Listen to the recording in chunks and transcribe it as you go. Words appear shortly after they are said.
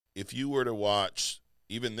if you were to watch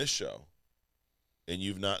even this show and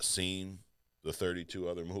you've not seen the 32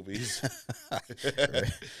 other movies,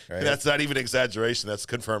 Right. that's not even exaggeration. That's a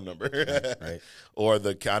confirmed number. Right. Or I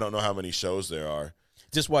don't know how many shows there are.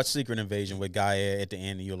 Just watch Secret Invasion with Gaia at the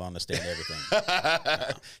end, and you'll understand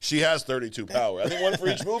everything. She has 32 power. I think one for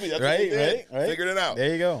each movie. That's what Right, they did. right. Figured it out.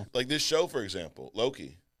 There you go. Like this show, for example,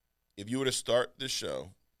 Loki. If you were to start this show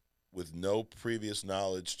with no previous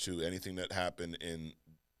knowledge to anything that happened in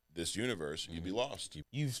this universe, you'd be lost.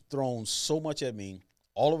 You've thrown so much at me.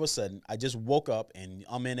 All of a sudden, I just woke up, and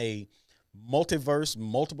I'm in a multiverse,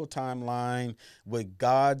 multiple timeline with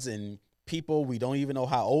gods and people we don't even know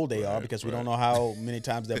how old they are, because we don't know how many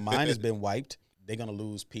times their mind has been wiped. They're gonna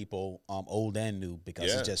lose people, old and new,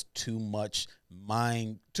 because it's just too much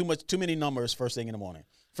mind, too many numbers first thing in the morning.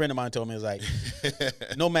 A friend of mine told me, it was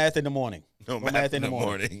like, no math in the morning. No math in the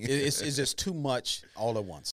morning. It's just too much all at once.